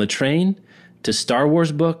Girl on the Train to Star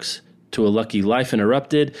Wars books to A Lucky Life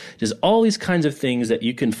Interrupted, there's all these kinds of things that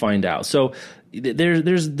you can find out. So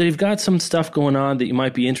they've got some stuff going on that you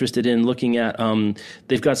might be interested in looking at.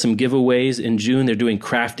 They've got some giveaways in June. They're doing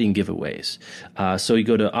crafting giveaways. So you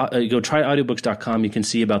go tryaudiobooks.com. You can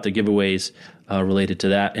see about the giveaways related to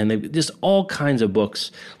that, and they've just all kinds of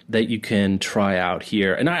books that you can try out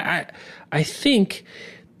here. And I think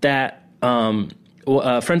that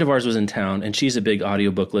a friend of ours was in town, and she's a big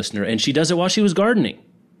audiobook listener, and she does it while she was gardening.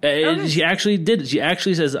 She actually did. She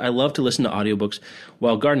actually says, I love to listen to audiobooks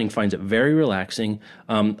while gardening, finds it very relaxing.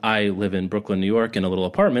 I live in Brooklyn, New York in a little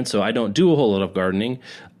apartment, so I don't do a whole lot of gardening.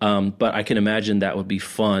 But I can imagine that would be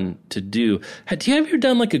fun to do. Do you ever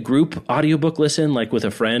done like a group audiobook listen, like with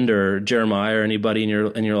a friend or Jeremiah or anybody in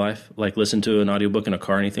your life? Like listen to an audiobook in a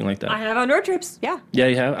car or anything like that? I have on road trips, yeah. Yeah,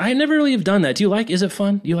 you have? I never really have done that. Is it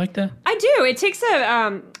fun? Do you like that? I do. It takes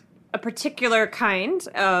a particular kind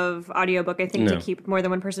of audiobook, I think, to keep more than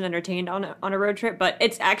one person entertained on a road trip. But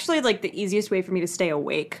it's actually like the easiest way for me to stay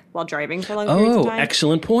awake while driving for long periods of time. Oh,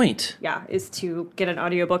 excellent point. Yeah, is to get an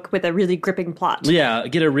audiobook with a really gripping plot. Yeah,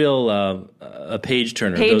 get a real a page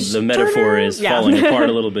turner. The metaphor is falling apart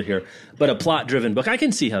a little bit here. But a plot-driven book, I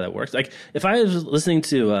can see how that works. Like, if I was listening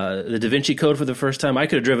to the Da Vinci Code for the first time, I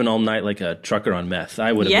could have driven all night like a trucker on meth.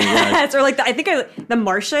 I would have been Yes, or like, The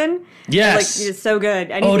Martian. Yes. Like, it's so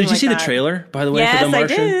good. Anything did you see the trailer, by the way, for The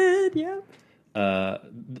Martian? Yes, I did, yeah.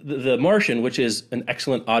 The Martian, which is an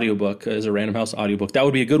excellent audiobook, is a Random House audiobook. That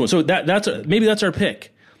would be a good one. So maybe that's our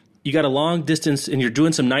pick. You got a long distance and you're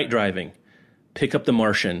doing some night driving. Pick up The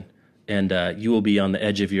Martian. And you will be on the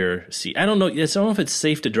edge of your seat. I don't know if it's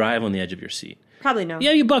safe to drive on the edge of your seat. Probably no.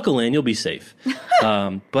 Yeah, you buckle in, you'll be safe.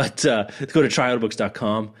 But go to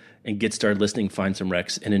tryaudiobooks.com and get started listening, find some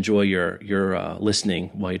recs, and enjoy your listening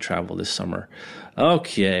while you travel this summer.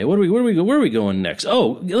 Okay, where are we going next?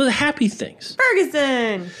 Oh, the happy things.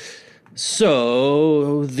 Ferguson.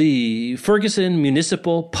 So the Ferguson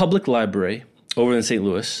Municipal Public Library over in St.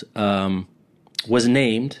 Louis was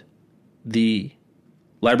named the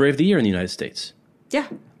Library of the Year in the United States. Yeah.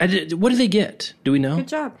 What do they get? Do we know? Good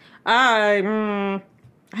job. I don't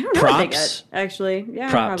know what they get, actually.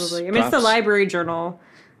 Yeah, probably. I mean, it's the Library Journal.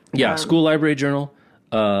 Yeah, School Library Journal.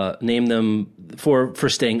 Named them for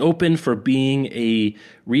staying open, for being a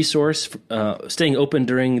resource, staying open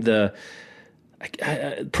during the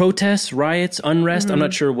protests, riots, unrest. Mm-hmm. I'm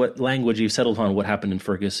not sure what language you've settled on what happened in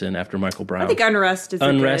Ferguson after Michael Brown. I think unrest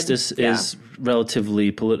is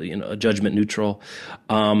relatively judgment neutral.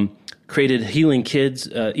 Created Healing Kids,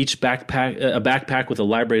 each backpack with a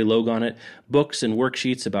library logo on it, books and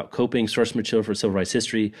worksheets about coping, source material for civil rights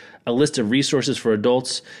history, a list of resources for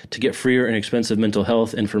adults to get freer and expensive mental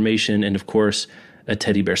health information, and of course, a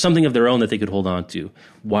teddy bear, something of their own that they could hold on to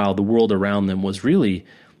while the world around them was really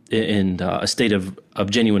in a state of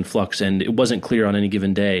genuine flux, and it wasn't clear on any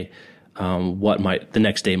given day what the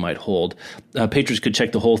next day might hold. Patrons could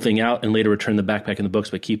check the whole thing out and later return the backpack and the books,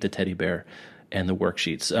 but keep the teddy bear and the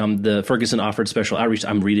worksheets. The Ferguson offered special outreach.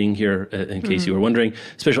 I'm reading here in case you were wondering.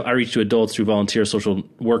 Special outreach to adults through volunteer social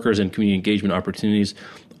workers and community engagement opportunities.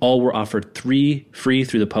 All were offered free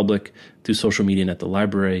through the public, through social media and at the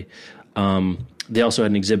library. They also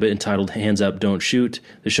had an exhibit entitled Hands Up, Don't Shoot.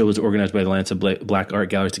 The show was organized by the Alliance of Black Art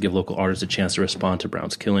Galleries to give local artists a chance to respond to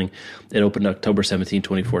Brown's killing. It opened October 17,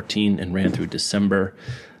 2014 and ran through December.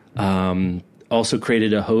 Also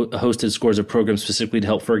created hosted scores of programs specifically to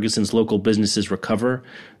help Ferguson's local businesses recover.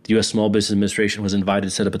 The U.S. Small Business Administration was invited to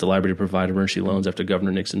set up at the library to provide emergency loans after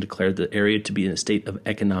Governor Nixon declared the area to be in a state of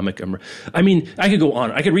economic I mean, I could go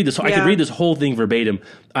on. I could read this. Yeah. I could read this whole thing verbatim.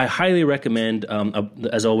 I highly recommend,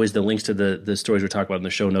 as always, the links to the stories we're talking about in the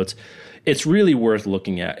show notes. It's really worth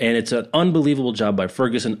looking at, and it's an unbelievable job by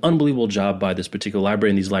Ferguson, unbelievable job by this particular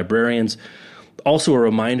library and these librarians. Also, a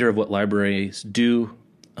reminder of what libraries do.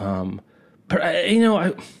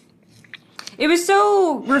 It was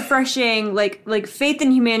so refreshing, like faith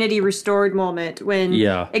in humanity restored moment when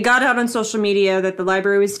it got out on social media that the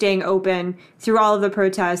library was staying open through all of the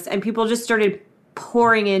protests, and people just started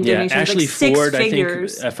pouring in donations. Ashley like six Ford,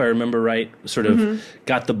 figures. I think, if I remember right, sort of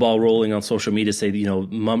got the ball rolling on social media. Say,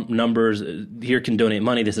 numbers here can donate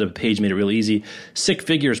money. They set up a page, made it really easy. 6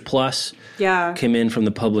 figures plus came in from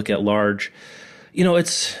the public at large.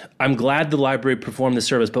 I'm glad the library performed the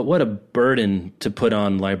service, but what a burden to put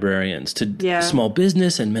on librarians, to small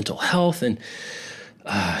business and mental health and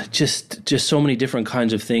just so many different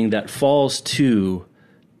kinds of things that falls to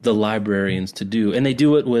the librarians to do. And they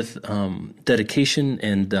do it with dedication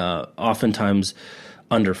and oftentimes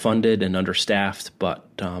underfunded and understaffed, but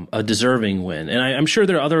a deserving win. And I'm sure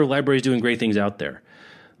there are other libraries doing great things out there.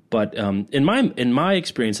 But in my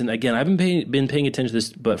experience, and again, I haven't been paying attention to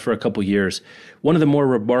this, but for a couple years, one of the more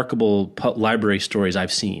remarkable library stories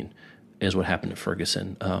I've seen is what happened to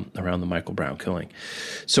Ferguson around the Michael Brown killing.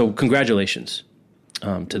 So congratulations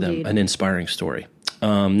to them. Indeed. An inspiring story.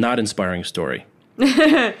 Not inspiring story.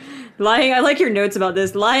 Lying. I like your notes about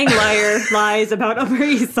this. Lying liar lies about Upper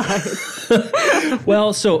East Side.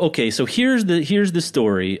 Well, so here's the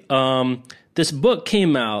story. This book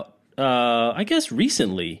came out. I guess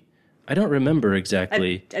recently. I don't remember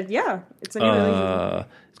exactly. It's a new release.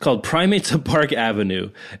 called Primates of Park Avenue,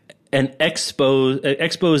 an expose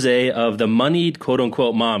of the moneyed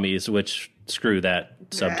quote-unquote mommies, which screw that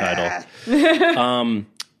subtitle.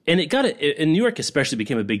 And it got in New York especially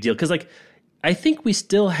became a big deal because, like, I think we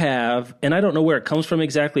still have, and I don't know where it comes from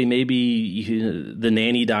exactly, maybe the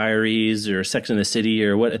Nanny Diaries or Sex and the City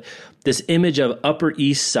or what, this image of Upper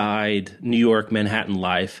East Side New York, Manhattan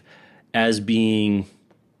life as being,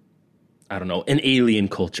 I don't know, an alien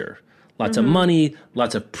culture. Lots of money,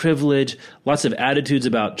 lots of privilege, lots of attitudes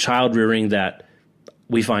about child rearing that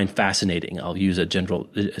we find fascinating. I'll use a general,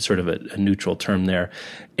 sort of a neutral term there.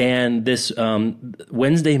 And this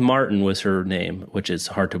Wednesday Martin was her name, which is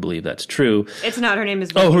hard to believe that's true. It's not. Her name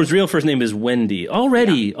is Wendy. Oh, her real first name is Wendy.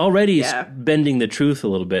 Already bending the truth a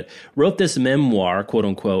little bit. Wrote this memoir, quote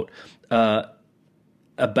unquote,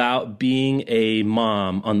 about being a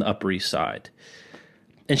mom on the Upper East Side.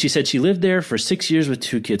 And she said she lived there for 6 years with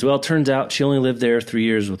 2 kids. Well, it turns out she only lived there 3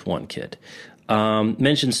 years with 1 kid.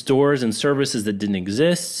 Mentioned stores and services that didn't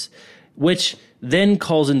exist, which then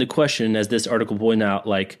calls into question, as this article pointed out,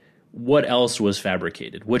 like, what else was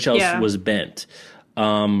fabricated? Which else was bent?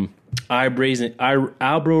 Eyebrow-raising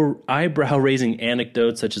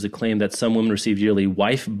anecdotes, such as the claim that some women receive yearly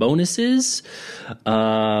wife bonuses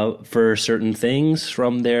for certain things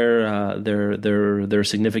from their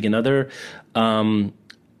significant other.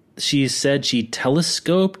 She said she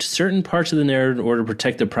telescoped certain parts of the narrative in order to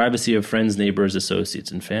protect the privacy of friends, neighbors,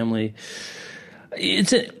 associates, and family.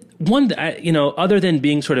 It's one that, other than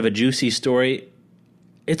being sort of a juicy story,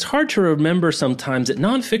 it's hard to remember sometimes that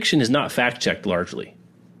nonfiction is not fact-checked largely.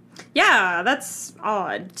 Yeah, that's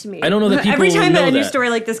odd to me. I don't know that people every time that a new story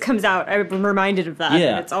like this comes out, I'm reminded of that.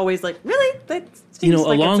 Yeah. And it's always like, really? A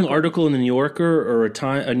long article in the New Yorker or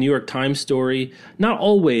a New York Times story, not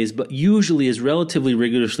always, but usually is relatively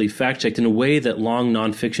rigorously fact-checked in a way that long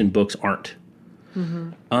nonfiction books aren't.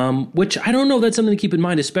 Which I don't know, that's something to keep in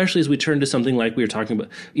mind, especially as we turn to something like we were talking about.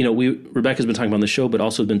 Rebecca's been talking about on the show, but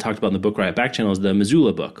also been talked about in the Book Riot back channel, is the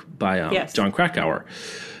Missoula book by John Krakauer,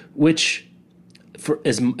 which,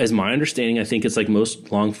 as my understanding, I think it's like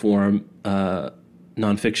most long-form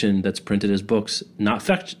nonfiction that's printed as books, not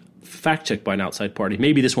fact-checked by an outside party.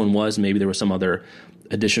 Maybe this one was, maybe there was some other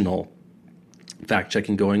additional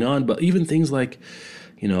fact-checking going on, but even things like,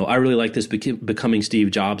 I really like this Becoming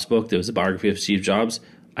Steve Jobs book. There was a biography of Steve Jobs.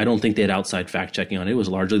 I don't think they had outside fact-checking on it. It was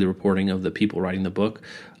largely the reporting of the people writing the book.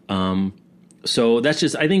 So that's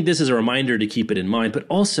just, I think this is a reminder to keep it in mind, but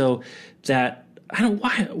also that,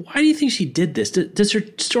 why do you think she did this? Does her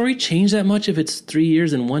story change that much if it's 3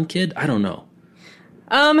 years and 1 kid? I don't know.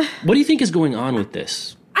 What do you think is going on with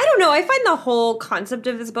this? I don't know. I find the whole concept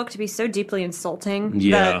of this book to be so deeply insulting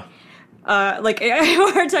that I have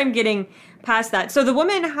a hard time getting past that. So the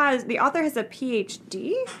author has a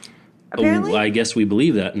PhD, apparently. Oh, I guess we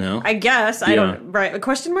believe that now. I guess. I don't, right, a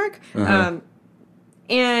question mark?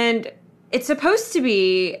 And it's supposed to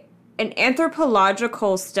be an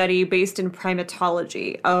anthropological study based in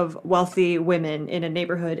primatology of wealthy women in a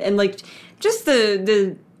neighborhood. And just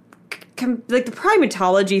the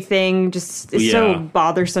primatology thing just is so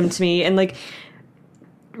bothersome to me. And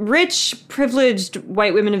rich, privileged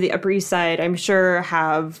white women of the Upper East Side, I'm sure,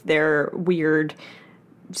 have their weird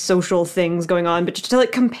social things going on, but to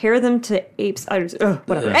compare them to apes,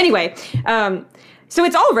 whatever. Anyway, so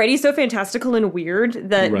it's already so fantastical and weird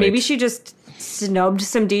that maybe she just snubbed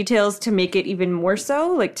some details to make it even more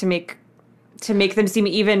so, to make them seem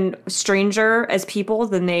even stranger as people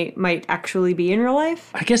than they might actually be in real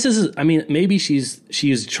life. I guess this is, maybe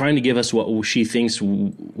she's trying to give us what she thinks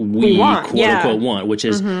we want, quote unquote want, which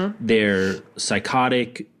is their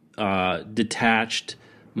psychotic, detached,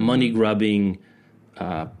 money grubbing,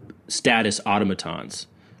 status automatons.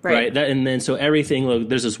 Right. And then so everything, look,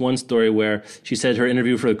 there's this one story where she said her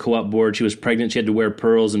interview for the co-op board, she was pregnant, she had to wear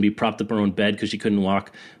pearls and be propped up in her own bed because she couldn't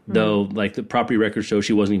walk, though the property records show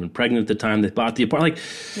she wasn't even pregnant at the time they bought the apartment.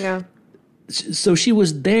 So she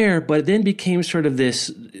was there, but it then became sort of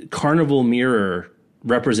this carnival mirror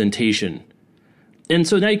representation. And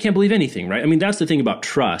so now you can't believe anything, right? That's the thing about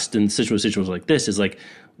trust in situations like this is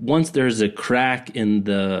once there's a crack in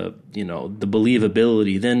the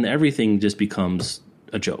believability, then everything just becomes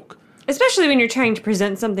a joke. Especially when you're trying to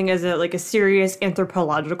present something as a serious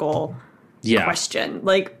anthropological question.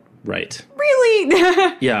 Right.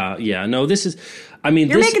 Really? Yeah. No, this is,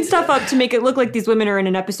 you're making stuff up to make it look like these women are in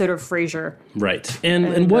an episode of Frasier. Right.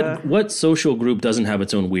 And what social group doesn't have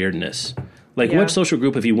its own weirdness? What social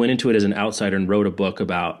group, if you went into it as an outsider and wrote a book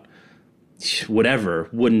about whatever,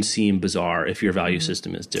 wouldn't seem bizarre if your value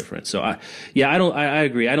system is different? So I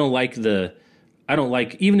agree. I don't like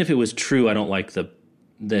even if it was true, I don't like the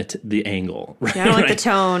the angle. Right? Yeah, I don't like the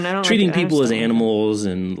tone. I don't treating like people as animals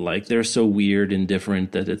and like they're so weird and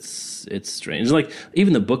different that it's strange. Like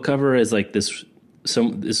even the book cover is like this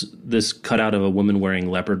cutout of a woman wearing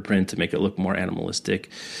leopard print to make it look more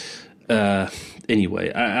animalistic.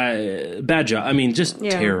 Anyway, bad job. I mean, just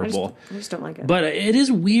terrible. I just don't like it. But it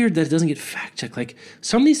is weird that it doesn't get fact checked. Like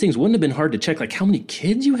some of these things wouldn't have been hard to check. Like how many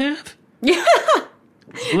kids you have. Yeah.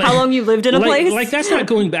 Like, how long you lived in a place? Like that's not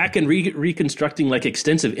going back and reconstructing like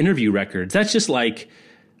extensive interview records. That's just like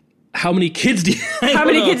how many kids do you have? How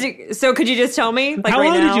many kids? So could you just tell me? Like, how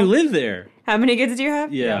long did you live there? How many kids do you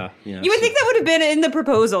have? Yeah. You would think that would have been in the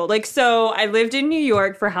proposal. Like, so I lived in New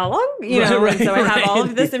York for how long? Right, so I have all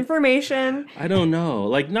of this information. I don't know.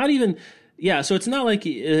 Like not even. Yeah, so it's not like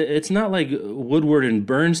Woodward and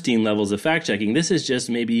Bernstein levels of fact checking. This is just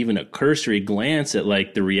maybe even a cursory glance at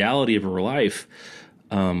like the reality of her life.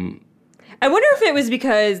 I wonder if it was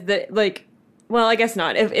because well, I guess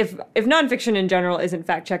not. If nonfiction in general isn't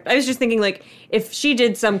fact checked, I was just thinking like if she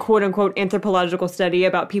did some quote unquote anthropological study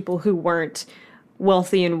about people who weren't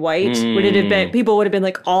wealthy and white, would it have been people would have been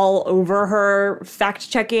like all over her fact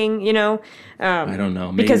checking? I don't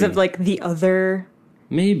know, maybe. Because of like the other.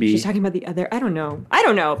 Maybe she's talking about the other. I don't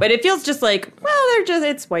know, but it feels just like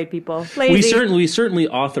it's white people. Lazy. We certainly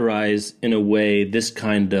authorize in a way this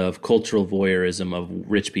kind of cultural voyeurism of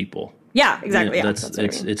rich people. Yeah, exactly. Yeah,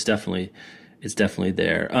 it's definitely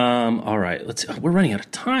there. All right, we're running out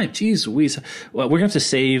of time. Jeez Louise. Well, we're gonna have to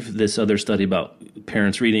save this other study about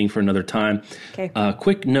parents reading for another time. Okay.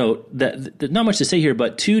 Quick note that not much to say here,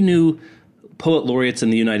 but 2 new poet laureates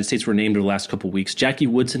in the United States were named over the last couple of weeks. Jackie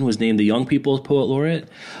Woodson was named the Young People's Poet Laureate.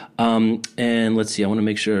 And let's see, I want to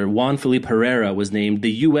make sure. Juan Felipe Herrera was named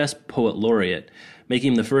the U.S. Poet Laureate,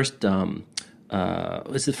 making him the first,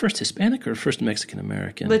 is it first Hispanic or first Mexican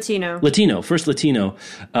American? First Latino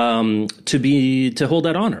to hold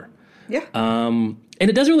that honor. Yeah. And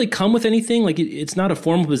it doesn't really come with anything. Like it's not a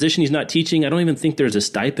formal position. He's not teaching. I don't even think there's a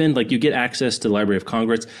stipend. Like you get access to the Library of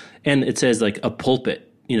Congress, and it says like a pulpit.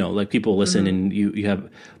 Like people listen and you have.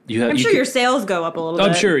 I'm sure your sales go up a little bit.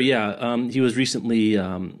 I'm sure, yeah. He was recently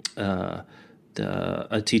a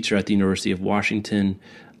teacher at the University of Washington.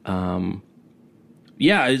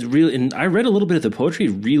 It's really, and I read a little bit of the poetry.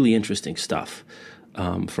 Really interesting stuff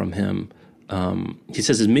from him. He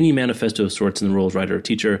says his mini manifesto of sorts in the role as writer or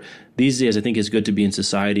teacher. These days, I think it's good to be in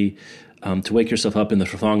society, to wake yourself up in the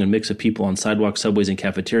throng and mix of people on sidewalks, subways, and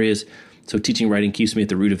cafeterias. So teaching writing keeps me at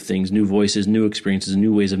the root of things, new voices, new experiences,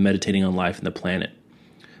 new ways of meditating on life and the planet.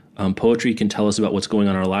 Poetry can tell us about what's going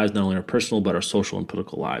on in our lives, not only our personal, but our social and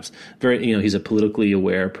political lives. Very, he's a politically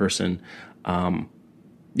aware person.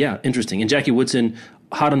 Interesting. And Jackie Woodson,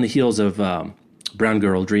 hot on the heels of Brown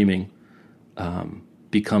Girl Dreaming,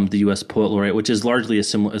 become the U.S. Poet Laureate, which is largely a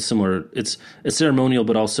similar. It's ceremonial,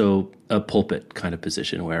 but also a pulpit kind of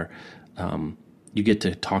position where you get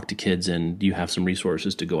to talk to kids and you have some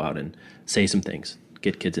resources to go out and say some things,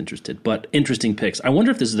 get kids interested. But interesting picks. I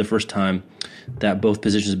wonder if this is the first time that both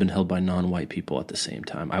positions have been held by non-white people at the same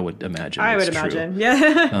time. I would imagine.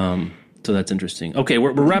 Yeah. So that's interesting. Okay,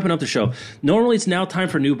 we're wrapping up the show. Normally it's now time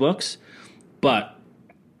for new books, but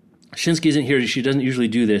Shinsky isn't here. She doesn't usually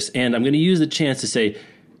do this. And I'm going to use the chance to say,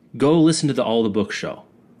 go listen to the All the Books show.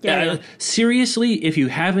 Yeah. Seriously, if you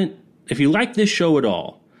like this show at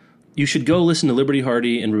all, you should go listen to Liberty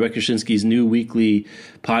Hardy and Rebecca Shinsky's new weekly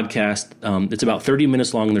podcast. It's about 30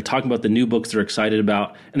 minutes long, and they're talking about the new books they're excited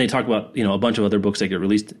about, and they talk about a bunch of other books that get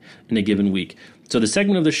released in a given week. So the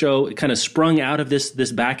segment of the show, it kind of sprung out of this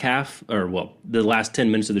back half, the last 10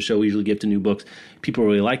 minutes of the show we usually give to new books. People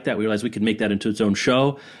really like that. We realized we could make that into its own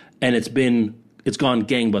show, and it's gone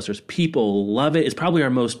gangbusters. People love it. It's probably our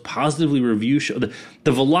most positively reviewed show.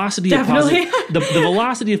 The velocity of the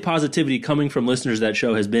velocity of positivity coming from listeners to that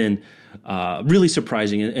show has been really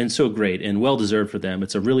surprising and so great and well deserved for them.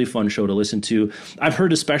 It's a really fun show to listen to. I've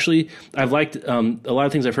liked a lot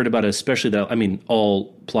of things I've heard about it, especially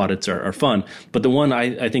all plaudits are fun, but the one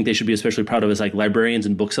I think they should be especially proud of is like librarians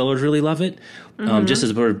and booksellers really love it, just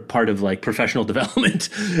as part of like professional development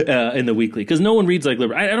in the weekly, because no one reads like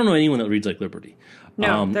Liberty. I don't know anyone that reads like Liberty.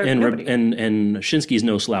 No, and Shinsky's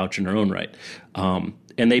no slouch in her own right.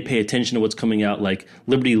 And they pay attention to what's coming out. Like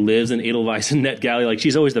Liberty Lives and Edelweiss and NetGalley. Like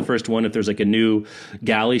she's always the first one. If there's like a new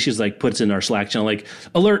galley, she's like puts in our Slack channel like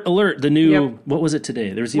alert. The new what was it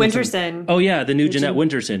today? There was Winterson. The new Jeanette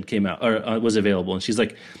Winterson came out or was available, and she's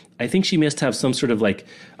like, I think she must have some sort of like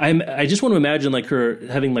I just want to imagine like her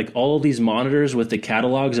having like all of these monitors with the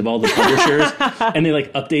catalogs of all the publishers, and they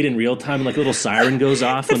like update in real time, and like a little siren goes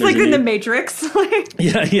off. It's like in the Matrix.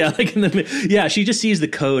 Yeah, like she just sees the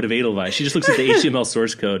code of Edelweiss. She just looks at the HTML source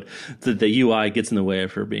source code, the UI gets in the way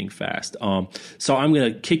of her being fast. So I'm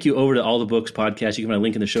going to kick you over to All the Books podcast. You can find a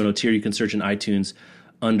link in the show notes here. You can search in iTunes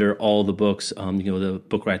under All the Books. You can go to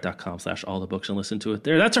bookriot.com/allthebooks and listen to it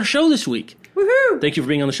there. That's our show this week. Woohoo! Thank you for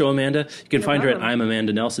being on the show, Amanda. You can find her at I'm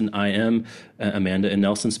Amanda Nelson. I am Amanda and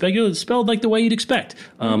Nelson spelled like the way you'd expect.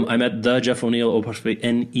 I'm at the Jeff O'Neill,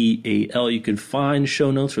 Neal. You can find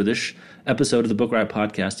show notes for this episode of the Book Riot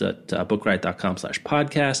podcast at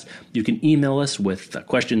bookriot.com/podcast. You can email us with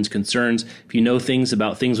questions, concerns. If you know things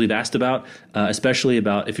about things we've asked about, especially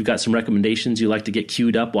about if you've got some recommendations you like to get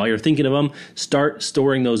queued up while you're thinking of them, start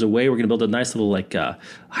storing those away. We're going to build a nice little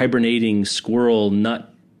hibernating squirrel nut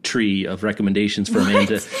tree of recommendations for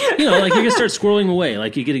Amanda. You know, like you're going to start squirreling away.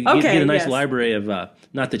 Like you get a nice library of,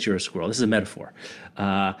 not that you're a squirrel, this is a metaphor.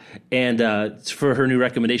 And for her new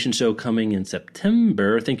recommendation show coming in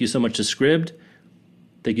September, thank you so much to Scribd.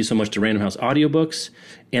 Thank you so much to Random House Audiobooks.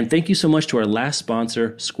 And thank you so much to our last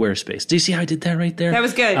sponsor, Squarespace. Do you see how I did that right there? That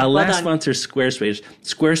was good. Last sponsor, Squarespace.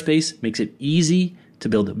 Squarespace makes it easy to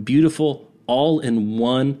build a beautiful,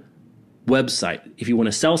 all-in-one website. If you want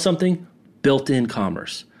to sell something, built-in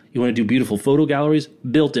commerce. You want to do beautiful photo galleries?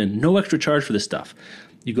 Built in. No extra charge for this stuff.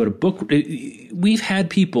 You go to we've had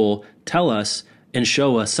people tell us and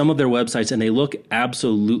show us some of their websites, and they look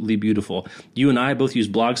absolutely beautiful. You and I both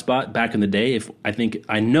used Blogspot back in the day. If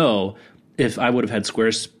I would have had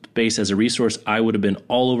Squarespace as a resource, I would have been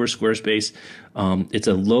all over Squarespace. It's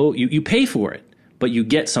a low, you pay for it, but you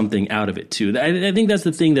get something out of it too. I think that's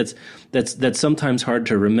the thing that's sometimes hard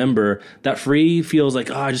to remember. That free feels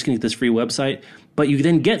like, I'm just going to get this free website. But you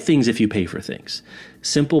then get things if you pay for things.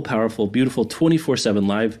 Simple, powerful, beautiful, 24/7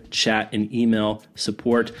 live chat and email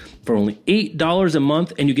support for only $8 a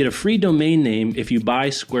month. And you get a free domain name if you buy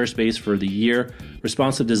Squarespace for the year.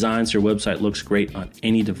 Responsive design so your website looks great on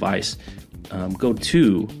any device. Go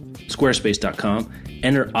to squarespace.com.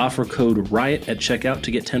 Enter offer code RIOT at checkout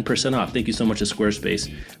to get 10% off. Thank you so much to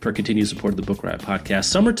Squarespace for continued support of the Book Riot podcast.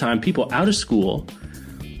 Summertime, people out of school,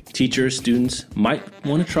 teachers, students might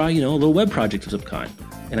want to try, a little web project of some kind.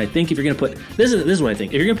 And I think if you're going to put, this is what I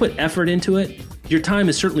think, if you're going to put effort into it, your time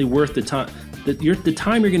is certainly worth the time. The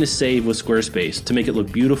time you're going to save with Squarespace to make it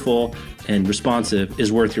look beautiful and responsive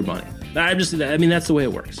is worth your money. That's the way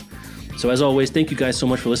it works. So as always, thank you guys so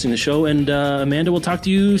much for listening to the show. And Amanda, we'll talk to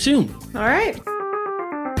you soon. All right.